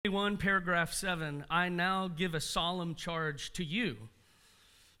21, paragraph 7, I now give a solemn charge to you.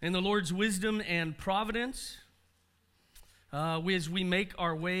 In the Lord's wisdom and providence, as we make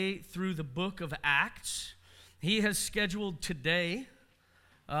our way through the book of Acts, he has scheduled today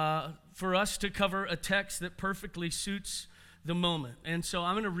for us to cover a text that perfectly suits the moment. And so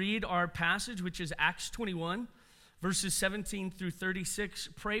I'm going to read our passage, which is Acts 21, verses 17 through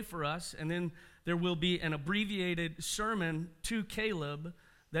 36. Pray for us, and then there will be an abbreviated sermon to Caleb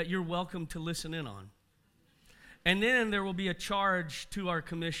that you're welcome to listen in on. And then there will be a charge to our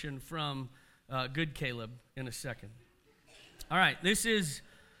commission from good Caleb in a second. All right, this is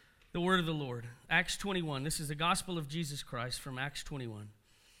the word of the Lord. Acts 21. This is the gospel of Jesus Christ from Acts 21.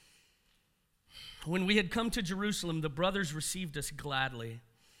 When we had come to Jerusalem, the brothers received us gladly.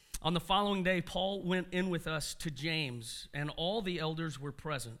 On the following day, Paul went in with us to James, and all the elders were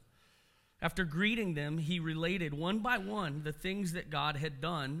present. After greeting them, he related one by one the things that God had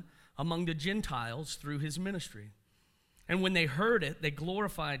done among the Gentiles through his ministry. And when they heard it, they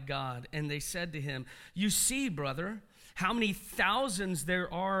glorified God, and they said to him, "You see, brother, how many thousands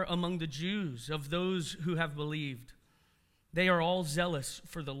there are among the Jews of those who have believed. They are all zealous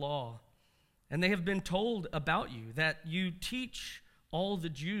for the law. And they have been told about you that you teach all the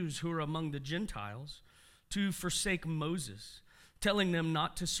Jews who are among the Gentiles to forsake Moses, telling them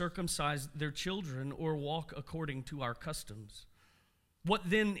not to circumcise their children or walk according to our customs. What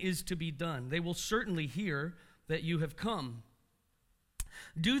then is to be done? They will certainly hear that you have come.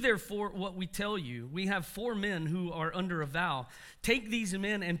 Do therefore what we tell you. We have 4 men who are under a vow. Take these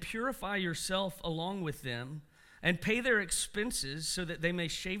men and purify yourself along with them, and pay their expenses so that they may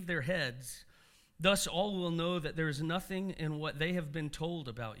shave their heads. Thus all will know that there is nothing in what they have been told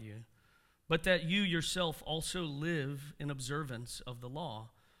about you, but that you yourself also live in observance of the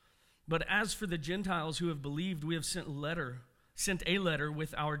law. But as for the Gentiles who have believed, we have sent a letter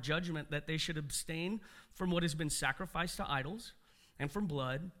with our judgment that they should abstain from what has been sacrificed to idols, and from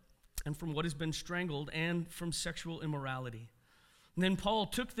blood, and from what has been strangled, and from sexual immorality." And then Paul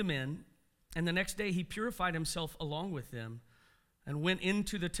took them in, and the next day he purified himself along with them, and went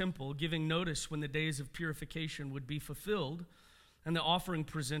into the temple, giving notice when the days of purification would be fulfilled, and the offering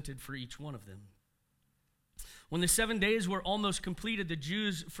presented for each one of them. When the 7 days were almost completed, the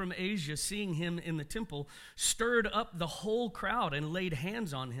Jews from Asia, seeing him in the temple, stirred up the whole crowd and laid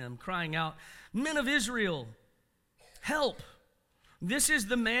hands on him, crying out, "Men of Israel, help! This is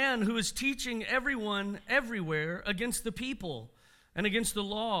the man who is teaching everyone everywhere against the people and against the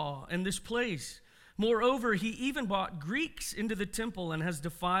law and this place. Moreover, he even brought Greeks into the temple and has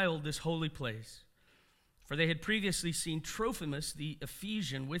defiled this holy place." For they had previously seen Trophimus the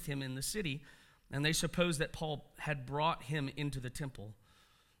Ephesian with him in the city, and they supposed that Paul had brought him into the temple.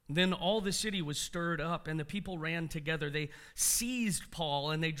 Then all the city was stirred up, and the people ran together. They seized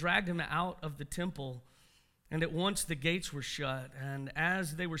Paul, and they dragged him out of the temple. And at once the gates were shut, and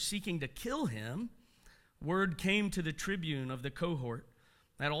as they were seeking to kill him, word came to the tribune of the cohort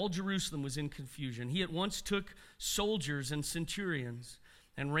that all Jerusalem was in confusion. He at once took soldiers and centurions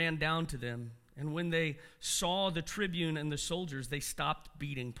and ran down to them. And when they saw the tribune and the soldiers, they stopped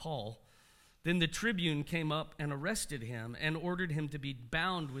beating Paul. Then the tribune came up and arrested him and ordered him to be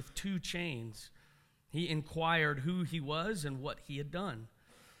bound with 2 chains. He inquired who he was and what he had done.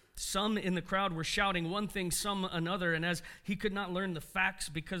 Some in the crowd were shouting one thing, some another, and as he could not learn the facts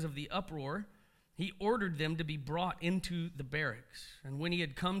because of the uproar, he ordered them to be brought into the barracks. And when he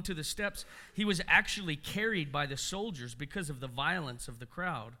had come to the steps, he was actually carried by the soldiers because of the violence of the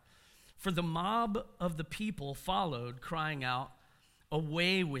crowd. For the mob of the people followed, crying out,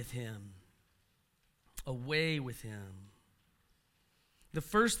 "Away with him! Away with him!" The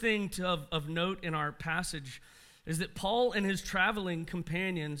first thing of note in our passage is that Paul and his traveling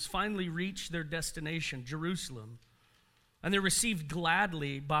companions finally reached their destination, Jerusalem, and they're received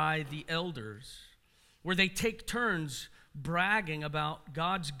gladly by the elders, where they take turns bragging about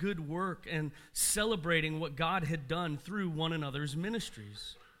God's good work and celebrating what God had done through one another's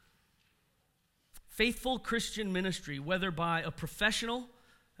ministries. Faithful Christian ministry, whether by a professional,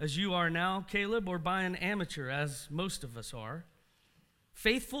 as you are now, Caleb, or by an amateur, as most of us are,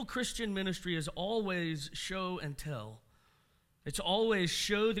 faithful Christian ministry is always show and tell. It's always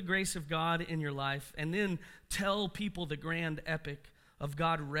show the grace of God in your life and then tell people the grand epic of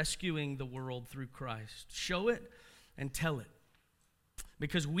God rescuing the world through Christ. Show it and tell it.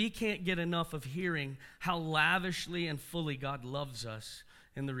 Because we can't get enough of hearing how lavishly and fully God loves us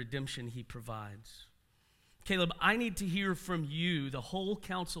in the redemption he provides. Caleb, I need to hear from you, the whole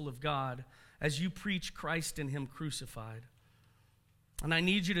counsel of God, as you preach Christ and him crucified. And I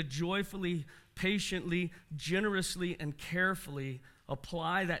need you to joyfully, patiently, generously, and carefully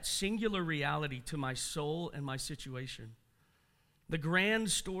apply that singular reality to my soul and my situation. The grand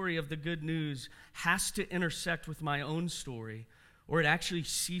story of the good news has to intersect with my own story, or it actually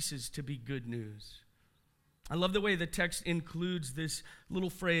ceases to be good news. I love the way the text includes this little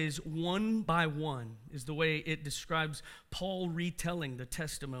phrase, one by one, is the way it describes Paul retelling the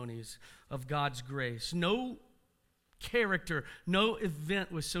testimonies of God's grace. No character, no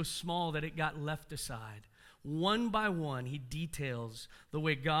event was so small that it got left aside. One by one, he details the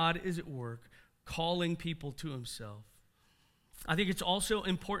way God is at work, calling people to himself. I think it's also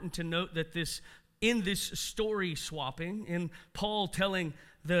important to note that in this story swapping, in Paul telling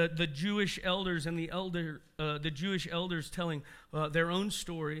the Jewish elders and the Jewish elders telling their own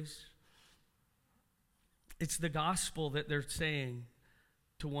stories, it's the gospel that they're saying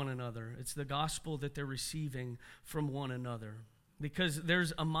to one another. It's the gospel that they're receiving from one another. Because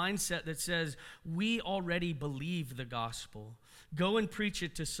there's a mindset that says, we already believe the gospel. Go and preach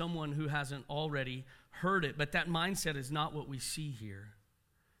it to someone who hasn't already heard it. But that mindset is not what we see here.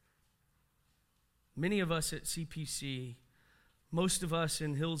 Many of us at CPC, most of us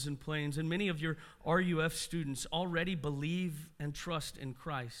in Hills and Plains, and many of your RUF students already believe and trust in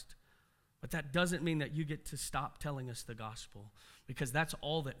Christ. But that doesn't mean that you get to stop telling us the gospel, because that's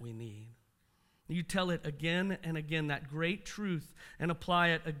all that we need. You tell it again and again, that great truth, and apply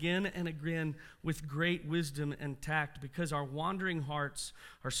it again and again with great wisdom and tact, because our wandering hearts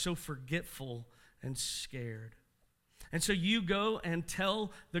are so forgetful and scared. And so you go and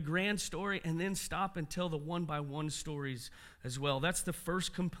tell the grand story and then stop and tell the one-by-one stories as well. That's the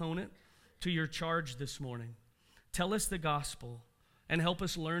first component to your charge this morning. Tell us the gospel and help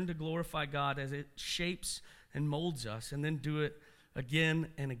us learn to glorify God as it shapes and molds us, and then do it again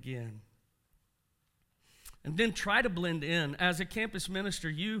and again. And then try to blend in. As a campus minister,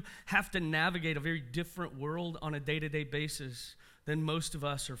 you have to navigate a very different world on a day-to-day basis than most of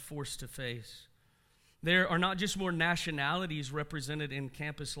us are forced to face. There are not just more nationalities represented in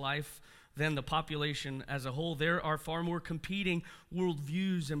campus life than the population as a whole. There are far more competing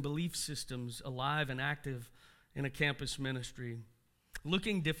worldviews and belief systems alive and active in a campus ministry.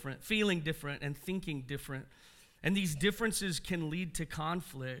 Looking different, feeling different, and thinking different. And these differences can lead to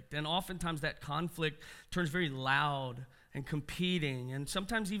conflict, and oftentimes that conflict turns very loud and competing and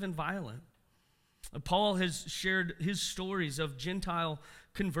sometimes even violent. Paul has shared his stories of Gentile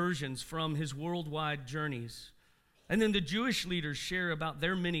conversions from his worldwide journeys. And then the Jewish leaders share about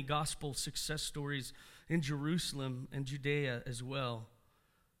their many gospel success stories in Jerusalem and Judea as well.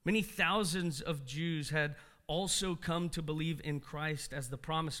 Many thousands of Jews had also come to believe in Christ as the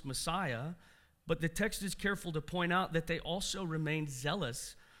promised Messiah, but the text is careful to point out that they also remained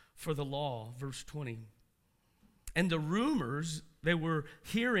zealous for the law, verse 20. And the rumors they were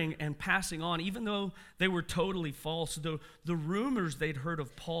hearing and passing on, even though they were totally false, the rumors they'd heard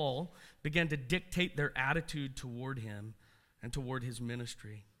of Paul began to dictate their attitude toward him and toward his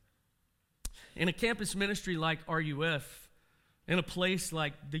ministry. In a campus ministry like RUF, in a place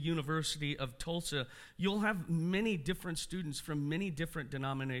like the University of Tulsa, you'll have many different students from many different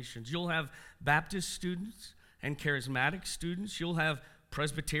denominations. You'll have Baptist students and charismatic students. You'll have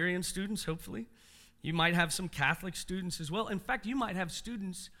Presbyterian students, hopefully. You might have some Catholic students as well. In fact, you might have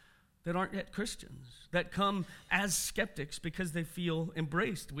students that aren't yet Christians, that come as skeptics because they feel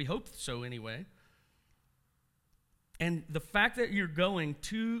embraced. We hope so anyway. And the fact that you're going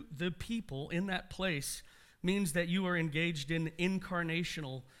to the people in that place means that you are engaged in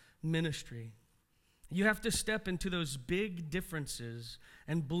incarnational ministry. You have to step into those big differences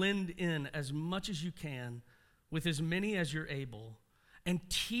and blend in as much as you can with as many as you're able, and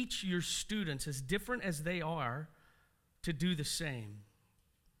teach your students, as different as they are, to do the same.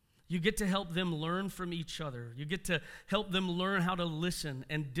 You get to help them learn from each other. You get to help them learn how to listen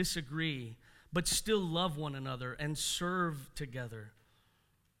and disagree, but still love one another and serve together.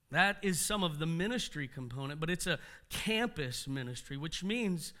 That is some of the ministry component, but it's a campus ministry, which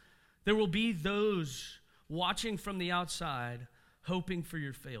means there will be those watching from the outside, hoping for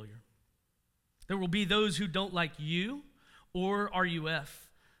your failure. There will be those who don't like you or RUF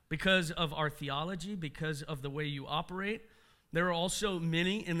because of our theology, because of the way you operate. There are also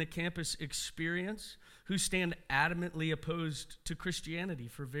many in the campus experience who stand adamantly opposed to Christianity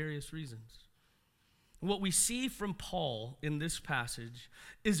for various reasons. What we see from Paul in this passage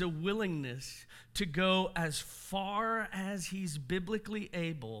is a willingness to go as far as he's biblically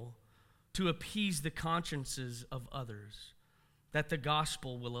able to appease the consciences of others that the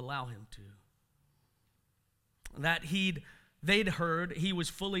gospel will allow him to. That they'd heard he was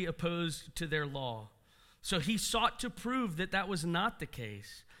fully opposed to their law. So he sought to prove that was not the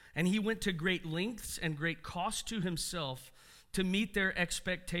case. And he went to great lengths and great cost to himself to meet their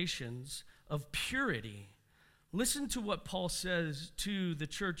expectations of purity. Listen to what Paul says to the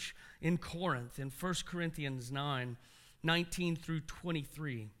church in Corinth in 1 Corinthians 9:19 through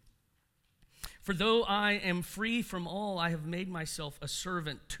 23. For though I am free from all, I have made myself a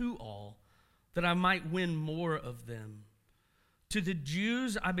servant to all, that I might win more of them. To the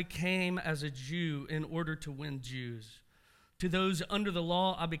Jews I became as a Jew in order to win Jews. To those under the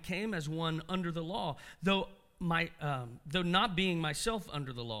law I became as one under the law, though not being myself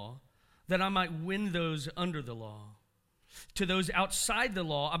under the law, that I might win those under the law. To those outside the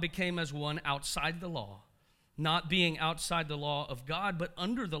law I became as one outside the law, not being outside the law of God, but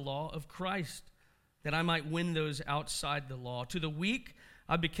under the law of Christ, that I might win those outside the law. To the weak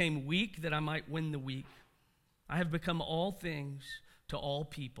I became weak, that I might win the weak. I have become all things to all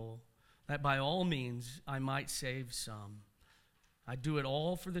people, that by all means I might save some. I do it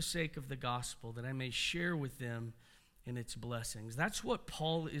all for the sake of the gospel, that I may share with them in its blessings. That's what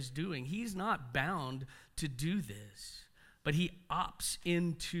Paul is doing. He's not bound to do this, but he opts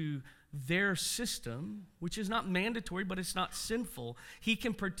into their system, which is not mandatory, but it's not sinful. He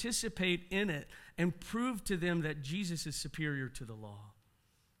can participate in it and prove to them that Jesus is superior to the law.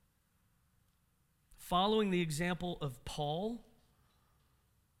 Following the example of Paul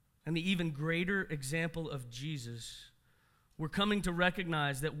and the even greater example of Jesus, we're coming to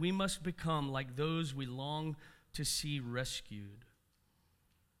recognize that we must become like those we long to see rescued.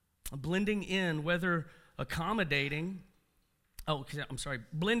 Blending in,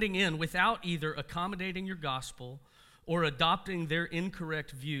 blending in without either accommodating your gospel or adopting their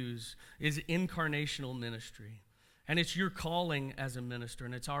incorrect views is incarnational ministry. And it's your calling as a minister,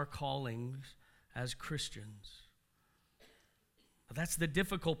 and it's our callings as Christians. But that's the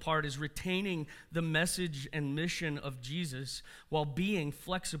difficult part, is retaining the message and mission of Jesus while being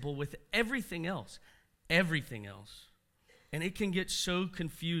flexible with everything else. And it can get so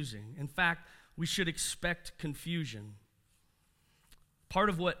confusing. In fact, we should expect confusion. Part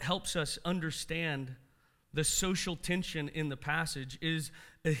of what helps us understand the social tension in the passage is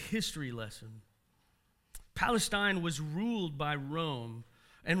a history lesson. Palestine was ruled by Rome,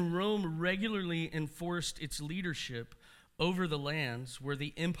 and Rome regularly enforced its leadership over the lands where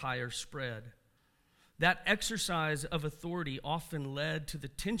the empire spread. That exercise of authority often led to the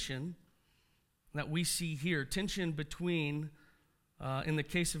tension that we see here. Tension between, in the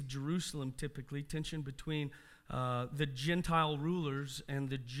case of Jerusalem typically, tension between the Gentile rulers and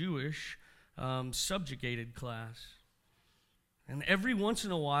the Jewish subjugated class. And every once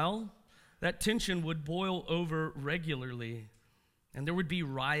in a while, that tension would boil over regularly, and there would be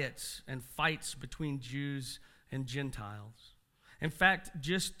riots and fights between Jews and Gentiles. In fact,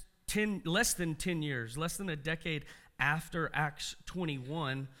 less than 10 years, less than a decade after Acts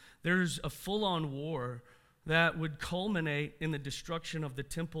 21, there's a full-on war that would culminate in the destruction of the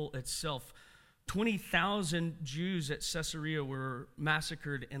temple itself. 20,000 Jews at Caesarea were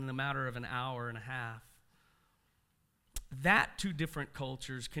massacred in the matter of an hour and a half. That two different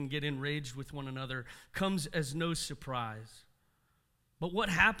cultures can get enraged with one another comes as no surprise. But what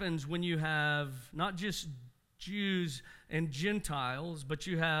happens when you have not just Jews and Gentiles, but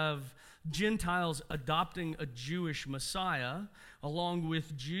you have Gentiles adopting a Jewish Messiah, along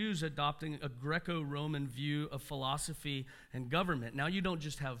with Jews adopting a Greco-Roman view of philosophy and government? Now you don't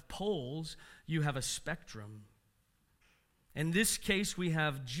just have poles, you have a spectrum. In this case, we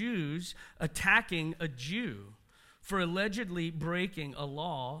have Jews attacking a Jew for allegedly breaking a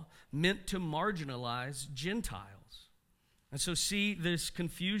law meant to marginalize Gentiles. And so see this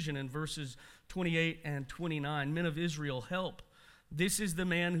confusion in verses 28 and 29. Men of Israel, help. This is the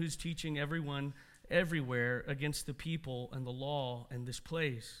man who's teaching everyone everywhere against the people and the law in this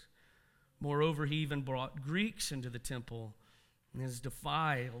place. Moreover, he even brought Greeks into the temple and has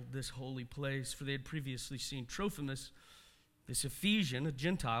defiled this holy place, for they had previously seen Trophimus, this Ephesian, a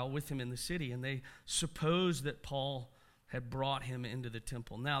Gentile, with him in the city, and they supposed that Paul had brought him into the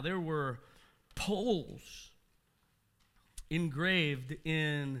temple. Now, there were poles engraved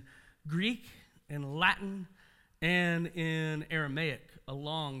in Greek and Latin and in Aramaic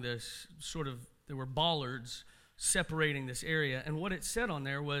along this there were bollards separating this area. And what it said on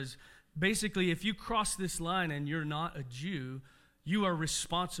there was, basically, if you cross this line and you're not a Jew, you are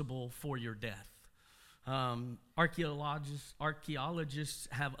responsible for your death. Archaeologists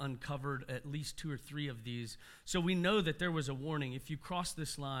have uncovered at least 2 or 3 of these. So we know that there was a warning. If you cross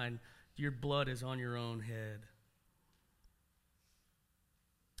this line, your blood is on your own head.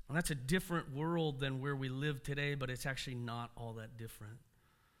 And that's a different world than where we live today, but it's actually not all that different.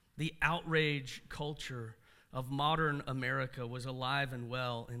 The outrage culture of modern America was alive and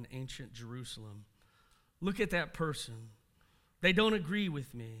well in ancient Jerusalem. Look at that person They don't agree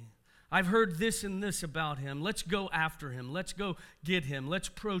with me. I've heard this and this about him. Let's go after him. Let's go get him. Let's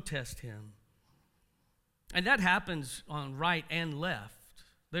protest him. And that happens on right and left.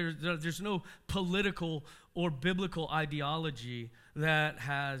 There's no political or biblical ideology that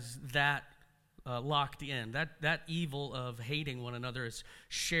has that locked in. That evil of hating one another is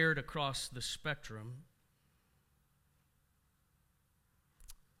shared across the spectrum.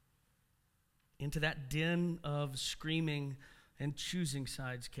 Into that den of screaming and choosing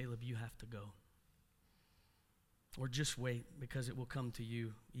sides, Caleb, you have to go. Or just wait, because it will come to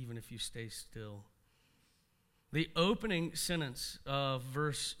you, even if you stay still. The opening sentence of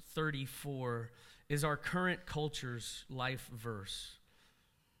verse 34 is our current culture's life verse.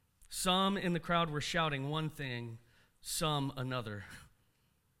 Some in the crowd were shouting one thing, some another.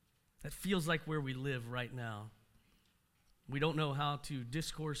 That feels like where we live right now. We don't know how to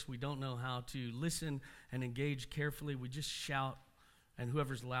discourse. We don't know how to listen and engage carefully. We just shout, and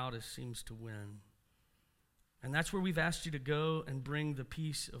whoever's loudest seems to win. And that's where we've asked you to go and bring the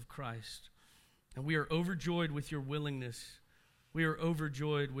peace of Christ. And we are overjoyed with your willingness. We are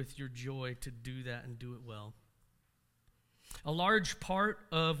overjoyed with your joy to do that and do it well. A large part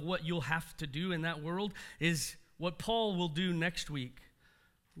of what you'll have to do in that world is what Paul will do next week.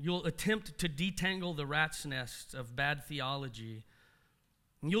 You'll attempt to detangle the rat's nests of bad theology.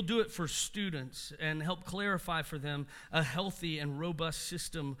 And you'll do it for students and help clarify for them a healthy and robust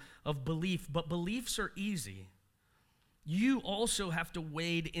system of belief. But beliefs are easy. You also have to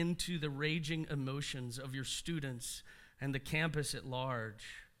wade into the raging emotions of your students and the campus at large.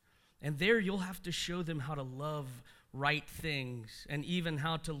 And there you'll have to show them how to love right things and even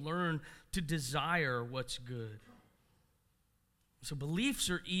how to learn to desire what's good. So beliefs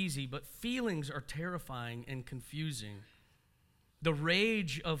are easy, but feelings are terrifying and confusing. The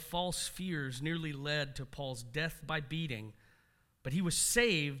rage of false fears nearly led to Paul's death by beating, but he was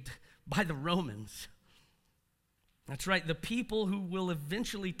saved by the Romans. That's right, the people who will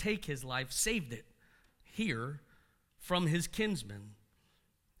eventually take his life saved it here from his kinsmen.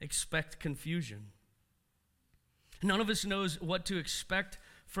 Expect confusion. None of us knows what to expect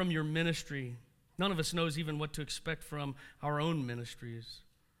from your ministry. None of us knows even what to expect from our own ministries.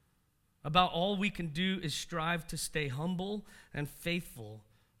 About all we can do is strive to stay humble and faithful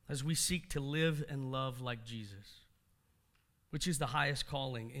as we seek to live and love like Jesus, which is the highest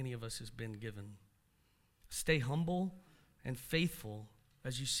calling any of us has been given. Stay humble and faithful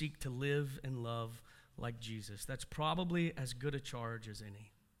as you seek to live and love like Jesus. That's probably as good a charge as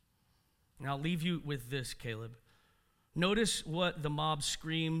any. And I'll leave you with this, Caleb. Notice what the mob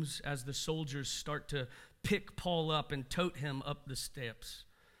screams as the soldiers start to pick Paul up and tote him up the steps.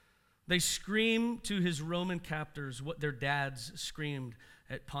 They scream to his Roman captors what their dads screamed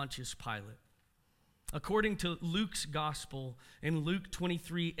at Pontius Pilate. According to Luke's gospel, in Luke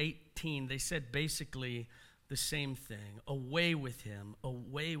 23:18, they said basically the same thing. Away with him,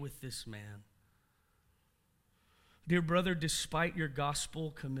 away with this man. Dear brother, despite your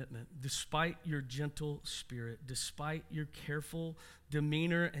gospel commitment, despite your gentle spirit, despite your careful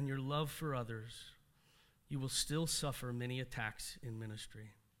demeanor and your love for others, you will still suffer many attacks in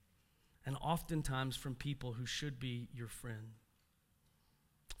ministry, and oftentimes from people who should be your friend,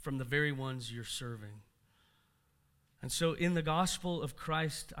 from the very ones you're serving. And so in the gospel of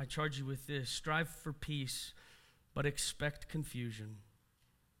Christ, I charge you with this: strive for peace, but expect confusion,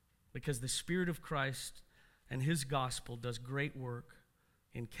 because the Spirit of Christ and his gospel does great work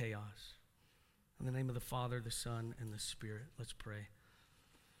in chaos. In the name of the Father, the Son, and the Spirit, let's pray.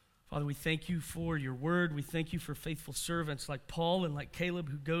 Father, we thank you for your word. We thank you for faithful servants like Paul and like Caleb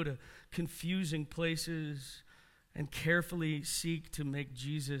who go to confusing places and carefully seek to make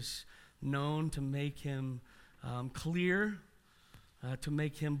Jesus known, to make him clear, to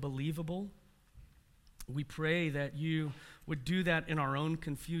make him believable. We pray that you would do that in our own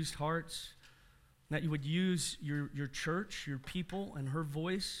confused hearts, that you would use your church, your people, and her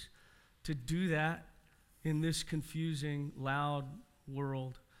voice to do that in this confusing, loud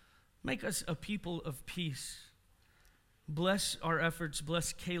world. Make us a people of peace. Bless our efforts,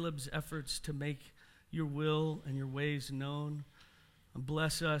 bless Caleb's efforts to make your will and your ways known. And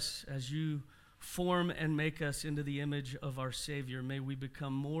bless us as you form and make us into the image of our Savior. May we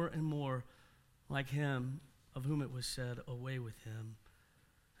become more and more like him, of whom it was said, away with him.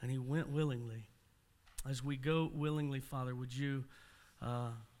 And he went willingly. As we go willingly, Father, would you,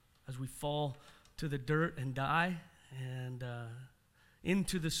 as we fall to the dirt and die, and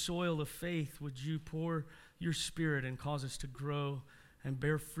into the soil of faith, would you pour your Spirit and cause us to grow and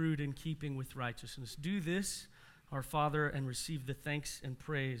bear fruit in keeping with righteousness. Do this, our Father, and receive the thanks and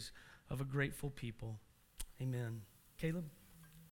praise of a grateful people. Amen. Caleb?